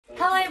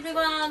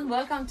everyone,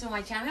 welcome to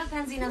my channel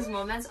TANZINA'S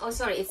Moments. Oh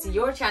sorry, it's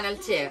your channel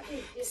too.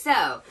 So,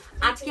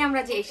 আজকে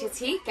আমরা যে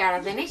এসেছি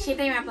ক্যারাভেনে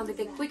সেটাই আমি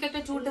আপনাদেরকে কুইক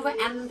একটা ট্যুর দেব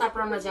এন্ড তারপর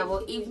আমরা যাব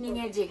ইভিনিং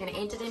এর যেখানে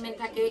এন্টারটেইনমেন্ট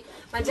থাকে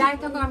বা যাই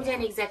থাকুক আমি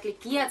জানি এক্স্যাক্টলি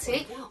কি আছে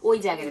ওই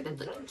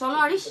জায়গাটাতে। চলো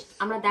আরিশ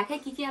আমরা দেখাই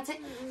কি কি আছে।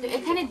 তো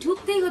এখানে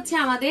ঢুকতেই হচ্ছে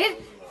আমাদের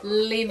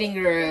living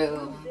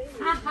room.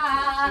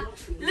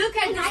 Look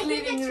at this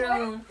living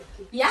room.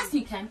 Yes,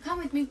 you can come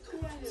with me.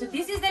 So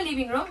this is the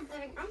living room.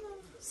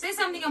 Say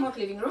something about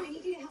living room.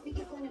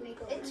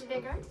 It's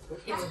bigger.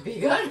 It's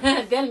bigger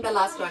than the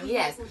last one.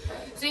 Yes.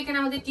 So এখানে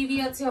আমাদের TV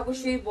আছে,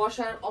 অবশ্যই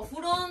বসার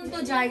অফুরন্ত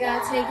জায়গা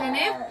আছে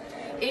এখানে।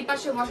 এই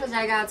পাশে বসার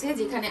জায়গা আছে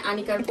যেখানে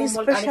আনিকার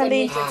কম্বল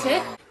নিয়ে এসেছে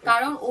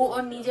কারণ ও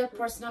ওর নিজের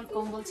পার্সোনাল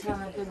কম্বল ছাড়া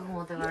আমাকে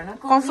ঘুমোতে পারে না।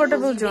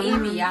 Comfortable zone.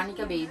 Baby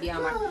Anika baby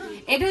আমার।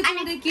 এটা হচ্ছে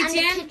আমাদের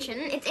kitchen.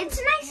 It's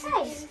a nice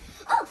size.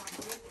 Oh.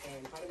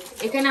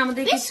 এখানে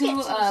আমাদের কিছু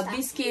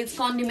বিস্কিটস,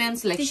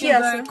 কন্ডিমেন্টস লাইক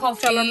সুগার,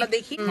 কফি আমরা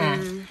দেখি। হ্যাঁ।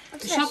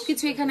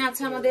 সবকিছু এখানে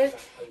আছে আমাদের।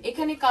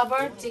 এখানে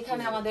কাভার্ড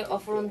যেখানে আমাদের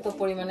অফুরন্ত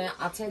পরিমাণে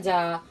আছে যা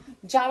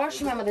যাওয়ার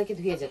সময় আমাদেরকে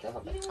ধুয়ে যেতে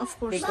হবে। Of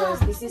course. Because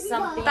this is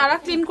something তারা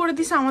ক্লিন করে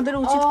দিছে, আমাদের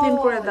উচিত ক্লিন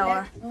করে দেওয়া।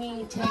 Me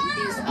take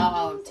this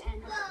out.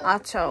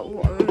 আচ্ছা,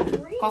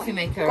 কফি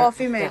মেকার।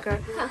 Coffee maker.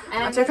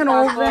 আচ্ছা, এখানে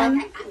ওভেন।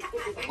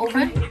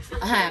 ওভেন?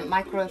 হ্যাঁ,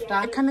 মাইক্রোওয়েভটা।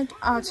 এখানে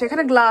আচ্ছা,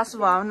 এখানে গ্লাস।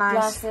 Wow, nice.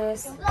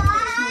 গ্লাসেস,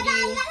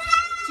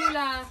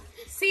 চুলা,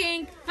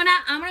 সিঙ্ক। মানে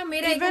আমরা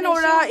মেয়েরা ইভেন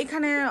ওরা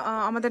এখানে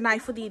আমাদের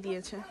নাইফও দিয়ে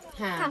দিয়েছে।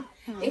 হ্যাঁ,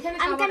 এখানে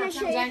খাবার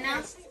যায় না।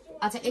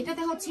 আচ্ছা,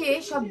 এটাতে হচ্ছে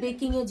সব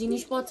বেকিং এর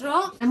জিনিসপত্র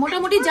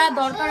মোটামুটি যা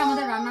দরকার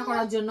আমাদের রান্না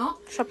করার জন্য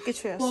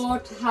সবকিছু আছে।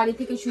 পট, হাঁড়ি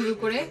থেকে শুরু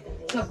করে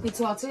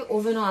সবকিছু আছে,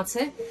 ওভেনও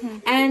আছে।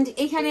 এন্ড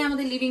এখানে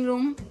আমাদের লিভিং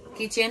রুম,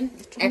 কিচেন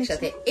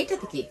একসাথে।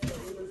 এটাতে কি?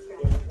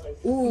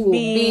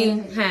 বিন,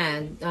 হ্যাঁ,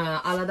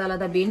 আলাদা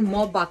আলাদা বিন,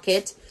 mop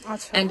bucket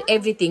and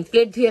everything,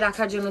 plate ধুয়ে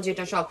রাখার জন্য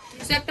যেটা সব।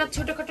 সো একটা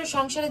ছোটখাটো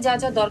সংসারে যা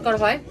যা দরকার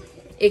হয়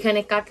এখানে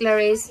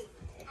কাটলারিজ।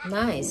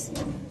 Nice.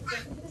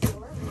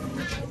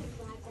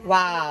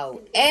 Wow,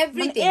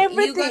 everything. You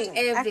got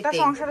everything. একটা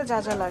সংসারে যা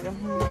যা লাগে।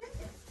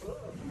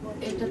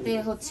 এটাতে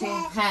হচ্ছে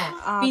হ্যাঁ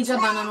পিৎজা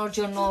বানানোর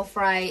জন্য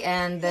fry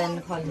and then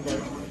holiday.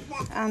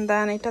 And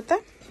then এটাতে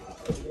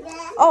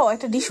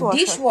এটা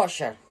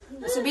ডিশওয়াশার।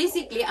 সো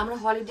বেসিক্যালি আমরা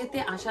হলিডেতে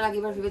আসার আগে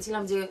এবার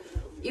ভেবেছিলাম যে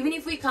even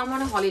if we come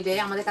on holiday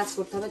আমাদের কাজ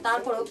করতে হবে,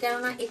 তারপরেও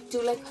কেননা একটু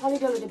লাইক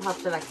হলিডে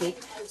ভাবতে রাখি।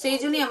 সো এই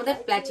জন্যই আমাদের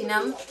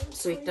প্ল্যাটিনাম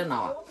সুইটটা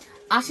নেওয়া।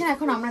 আসেন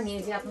এখন আমরা নিয়ে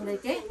যাই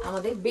আপনাদেরকে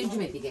আমাদের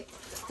বেডরুমের দিকে।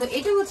 তো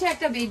এটা হচ্ছে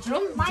একটা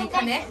বেডরুম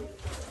যেখানে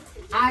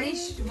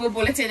আরিশ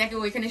বলেছে নাকি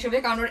ওইখানে শোবে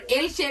কারণ ওর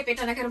এল শেপ,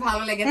 এটা নাকি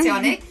ভালো লেগেছে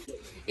অনেক।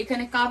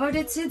 এখানে কাভার্ড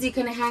আছে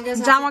যেখানে হ্যাঙ্গার,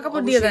 জামা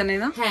কাপড় দিয়ে দেন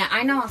না? হ্যাঁ,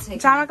 আয়নাও আছে।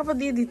 জামা কাপড়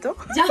দিয়ে দিত।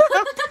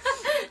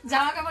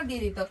 জামা কাপড়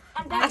দিয়ে দিত।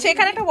 আচ্ছা,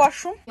 এখানে একটা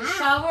ওয়াশরুম,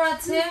 শাওয়ার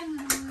আছে,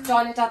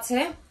 টয়লেট আছে।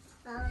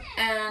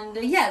 And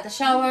yeah, the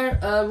shower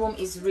room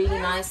is really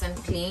nice and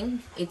clean.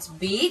 It's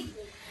big.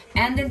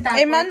 And then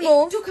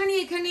একটুখানি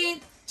এখানে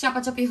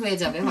চাপাচাপি হয়ে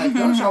যাবে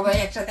হয়তো সবাই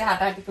একসাথে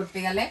হাঁটাহাঁটি করতে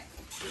গেলে।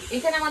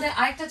 এখানে আমাদের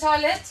আরেকটা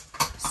টয়লেট।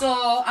 সো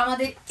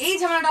আমাদের এই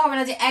ঝামেলাটা হবে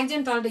না যে একজন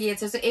টয়লেটে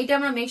গিয়েছে। সো এইটা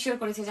আমরা মেক শিওর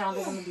করেছি যে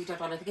আমাদের এখানে দুইটা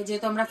টয়লেট থাকে,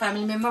 যেহেতু আমরা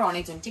ফ্যামিলি মেম্বার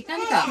অনেকজন, ঠিক না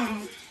নিকা?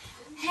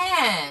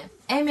 হ্যাঁ,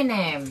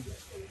 এমএনএম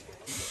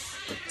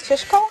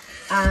শেষ খাও।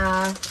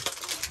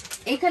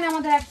 এখানে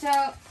আমাদের একটা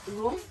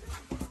রুম,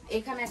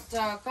 এখানে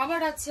একটা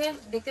কাভার্ড আছে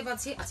দেখতে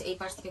পাচ্ছি। আচ্ছা, এই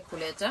পাশ থেকে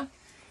খুলে এটা,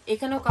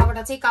 এখানেও কাভার্ড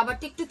আছে। এই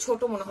কাভার্ডটা একটু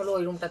ছোট মনে হলো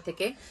ওই রুমটা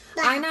থেকে।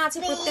 আয়না আছে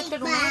প্রত্যেকটা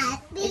রুমে।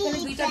 এখানে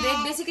দুইটা বেড।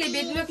 বেসিক্যালি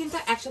বেডগুলো কিন্তু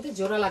একসাথে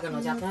জোড়া লাগানো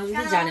যায়, আপনারা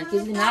যদি জানেন। কেউ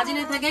যদি না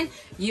জেনে থাকেন,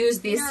 use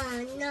this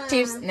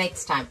tips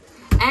next time.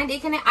 And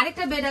এখানে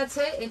আরেকটা বেড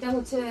আছে, এটা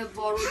হচ্ছে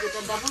বড়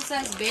যেটা ডাবল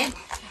সাইজ বেড।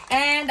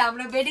 এন্ড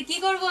আমরা বেডে কি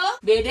করব?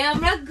 বেডে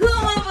আমরা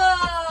ঘুমাবো।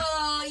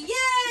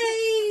 ইয়ে!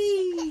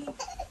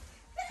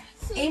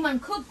 এইমান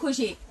খুব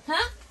খুশি।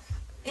 হ্যাঁ,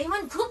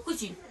 এইমান খুব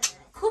খুশি,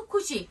 খুব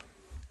খুশি।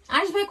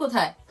 আরিশ ভাই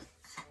কোথায়?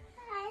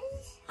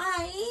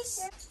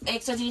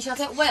 এক্সট্রা জিনিস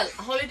আছে। ওয়েল,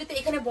 হলিডেতে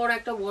এখানে বড়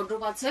একটা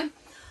ওয়ার্ডরোব আছে,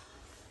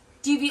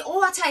 টিভি। ও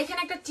আচ্ছা, এখানে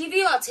একটা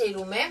টিভিও আছে এই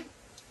রুমে।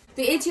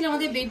 তো এই ছিল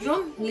আমাদের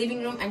bedroom, living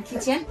room and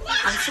kitchen.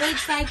 I am so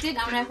excited.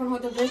 আমরা এখন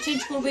হয়তো ড্রেস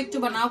চেঞ্জ করবো একটু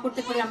বা নাও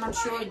করতে পারি, I am not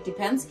sure, it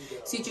depends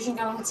situation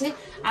কেমন হচ্ছে।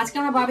 আজকে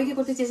আমরা বারবিকিউ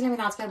করতে চেয়েছিলাম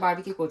কিন্তু আজকে আর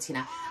বারবিকিউ করছি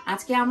না।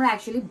 আজকে আমরা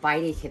অ্যাকচুয়ালি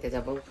বাইরেই খেতে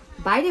যাব।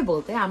 বাইরে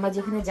বলতে আমরা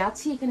যেখানে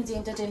যাচ্ছি এখানে যে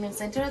এন্টারটেইনমেন্ট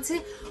সেন্টার আছে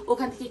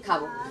ওখান থেকেই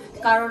খাবো,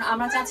 কারণ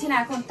আমরা চাচ্ছি না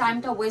এখন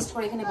টাইমটা ওয়েস্ট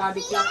করে এখানে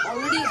বারবিকিউ।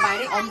 অলরেডি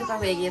বাইরে অন্ধকার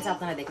হয়ে গিয়েছে,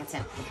 আপনারা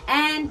দেখেছেন।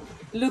 এন্ড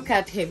লুক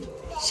অ্যাট হিম,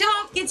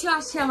 সব কিছু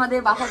আসছে আমাদের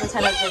বাসা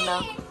গোছানোর জন্য।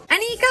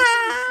 আনিকা,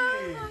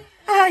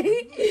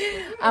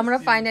 আমরা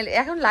ফাইনালি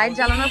এখন লাইট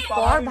জ্বালানোর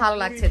পর ভালো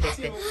লাগছে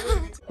দেখতে।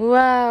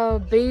 Wow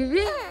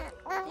baby.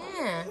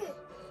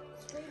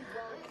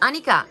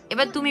 আনিকা,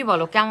 এবার তুমি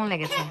বলো কেমন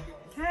লেগেছে?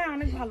 হ্যাঁ,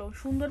 অনেক ভালো,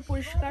 সুন্দর,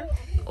 পরিষ্কার।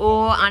 ও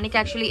আনিকা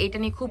অ্যাকচুয়ালি এটা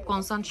নিয়ে খুব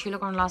কনসার্ন ছিল,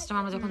 কারণ লাস্ট টাইম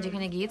আমরা যখন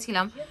যেখানে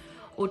গিয়েছিলাম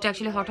ওটা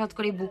অ্যাকচুয়ালি হঠাৎ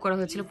করে বুক করা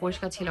হয়েছিল,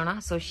 পরিষ্কার ছিল না।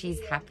 So she is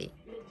happy.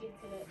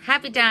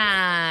 Happy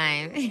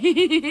time.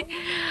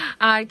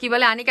 আর কি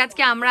বলে আনিক,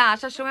 আজকে আমরা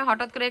আসার সময়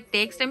হঠাৎ করে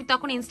টেক্সট, আমি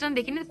তখন ইনস্ট্যান্ট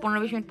দেখিনি,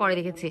 15-20 মিনিট পরে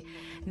দেখেছি,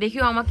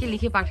 দেখিও আমাকে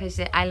লিখে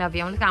পাঠাইছে আই লাভ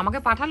ইউ। আমাকে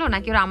পাঠালো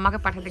নাকি ওরা আম্মাকে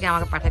পাঠাতে গিয়ে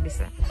আমাকে পাঠিয়ে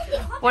দিছে,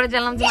 পরে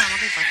জানলাম যে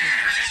আমাকে পাঠাইছে।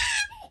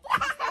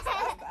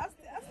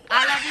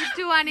 I love you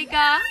two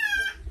Anika.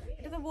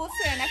 এটা তো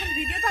বলছেন, এখন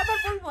ভিডিওতে আবার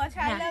বলবো। আচ্ছা,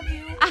 I love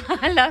you.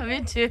 I love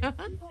you too.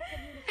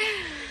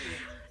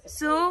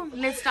 So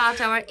let's start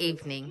our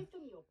evening.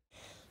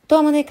 তো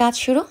আমাদের কাজ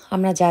শুরু।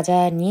 আমরা যা যা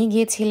নিয়ে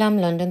গিয়েছিলাম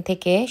লন্ডন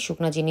থেকে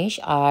শুকনো জিনিস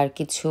আর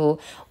কিছু,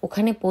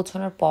 ওখানে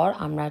পৌঁছানোর পর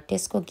আমরা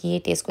টেস্কো গিয়ে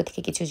টেস্কো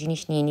থেকে কিছু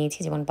জিনিস নিয়ে নিয়েছি,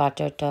 যেমন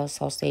বাটারটা,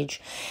 সসেজ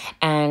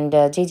অ্যান্ড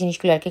যে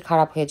জিনিসগুলো আর কি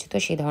খারাপ হয়ে যেত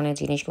সেই ধরনের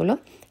জিনিসগুলো।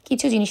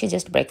 কিছু জিনিসে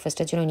জাস্ট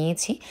ব্রেকফাস্টের জন্য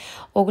নিয়েছি।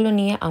 ওগুলো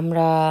নিয়ে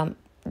আমরা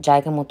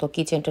জায়গা মতো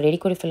কিচেনটা রেডি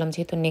করে ফেললাম,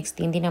 যেহেতু নেক্সট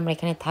 3 দিন আমরা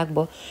এখানে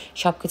থাকবো।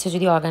 সব কিছু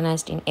যদি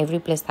অর্গানাইজড ইন এভরি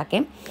প্লেস থাকে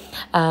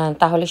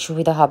তাহলে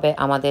সুবিধা হবে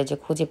আমাদের, যে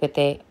খুঁজে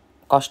পেতে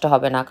কষ্ট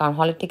হবে না। কারণ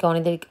হলের থেকে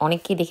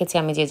অনেককেই দেখেছি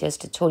আমি যে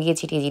জাস্ট ছড়িয়ে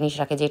ছিটিয়ে জিনিস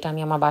রাখে, যেটা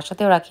আমি আমার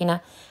বাসাতেও রাখি না,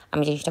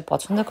 আমি জিনিসটা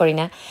পছন্দ করি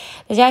না।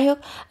 যাই হোক,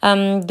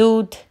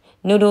 দুধ,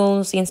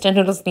 নুডলস, ইনস্ট্যান্ট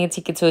নুডলস নিয়েছি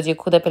কিছু, যে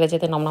ক্ষুদা পেলে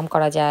যাতে নমনম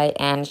করা যায়।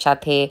 অ্যান্ড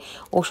সাথে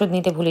ওষুধ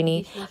নিতে ভুলিনি।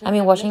 আমি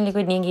ওয়াশিং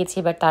লিকুইড নিয়ে গিয়েছি,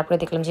 বাট তারপরে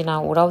দেখলাম যে না,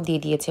 ওরাও দিয়ে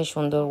দিয়েছে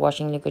সুন্দর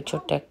ওয়াশিং লিকুইড,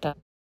 ছোট্ট একটা।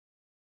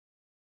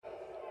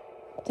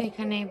 তো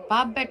এখানে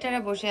বাপ বেটারা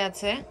বসে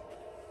আছে।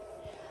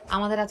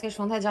 আমাদের আজকে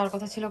সন্ধ্যায় যাওয়ার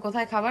কথা ছিল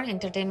কোথায়, খাবার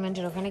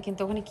এন্টারটেইনমেন্টের ওখানে, কিন্তু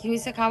ওখানে কি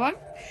হয়েছে, খাবার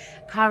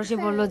সে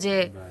বললো যে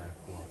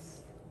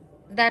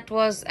that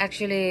was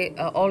actually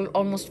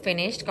almost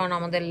finished, কারণ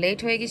আমাদের লেট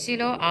হয়ে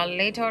গেছিল, আর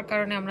লেট হওয়ার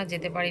কারণে আমরা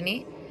যেতে পারিনি।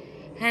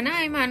 হ্যাঁ না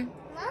আইমান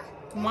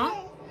মা,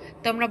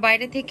 তো আমরা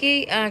বাইরে থেকেই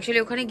অ্যাকচুয়ালি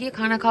ওখানে গিয়ে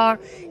খানা খাওয়ার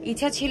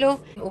ইচ্ছা ছিল,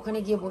 ওখানে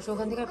গিয়ে বসে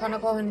ওখান থেকে খানা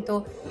খাওয়া হয়নি। তো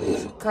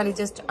খালি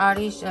জাস্ট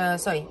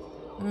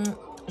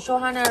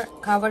সোহানার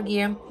খাবার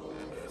গিয়ে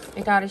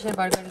এটা আরিশের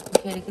বার্গার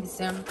খেয়ে রেখে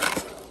দিচ্ছিলাম।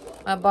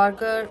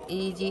 বার্গার,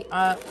 এই যে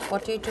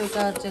পটেটো,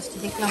 এটা জাস্ট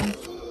দেখলাম,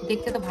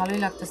 দেখতে তো ভালোই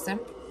লাগতেছে।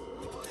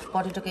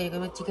 পটেটোকে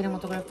চিকেনের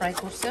মতো করে ফ্রাই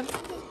করছে,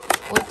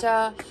 ওইটা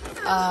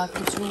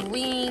কিছু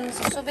wings.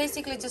 So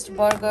basically just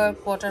burger,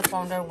 quarter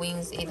ponder,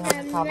 wings, এই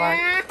ধরনের খাবার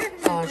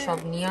সব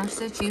নিয়ে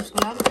আসছে,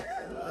 চিপসগুলো।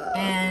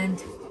 অ্যান্ড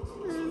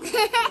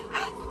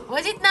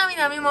ওজিত নামি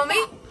নামি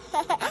মমি,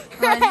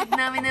 ওজিত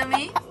নামি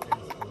নামি।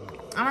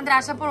 আমাদের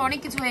আসার পর অনেক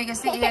কিছু হয়ে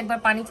গেছে। এই একবার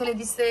পানি ফেলে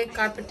দিচ্ছে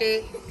কার্পেটে,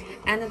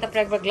 এন্ড তারপরে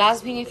একবার গ্লাস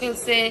ভেঙে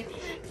ফেলছে,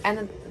 এন্ড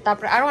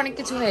তারপরে আরো অনেক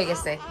কিছু হয়ে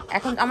গেছে।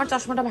 এখন আমার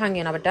চশমাটা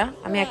ভাঙিও না বেটা,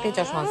 আমি একটাই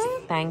চশমা আছি।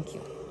 Thank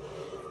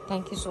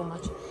you so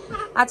much.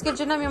 আজকের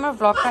জন্য আমি আমার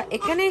ব্লগটা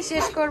এখানেই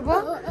শেষ করব।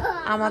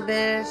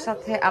 আমাদের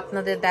সাথে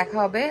আপনাদের দেখা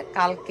হবে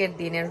কালকের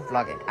দিনের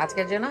ব্লগে।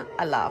 আজকের জন্য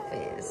আল্লাহ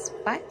হাফেজ,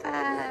 বাই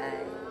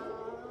বাই।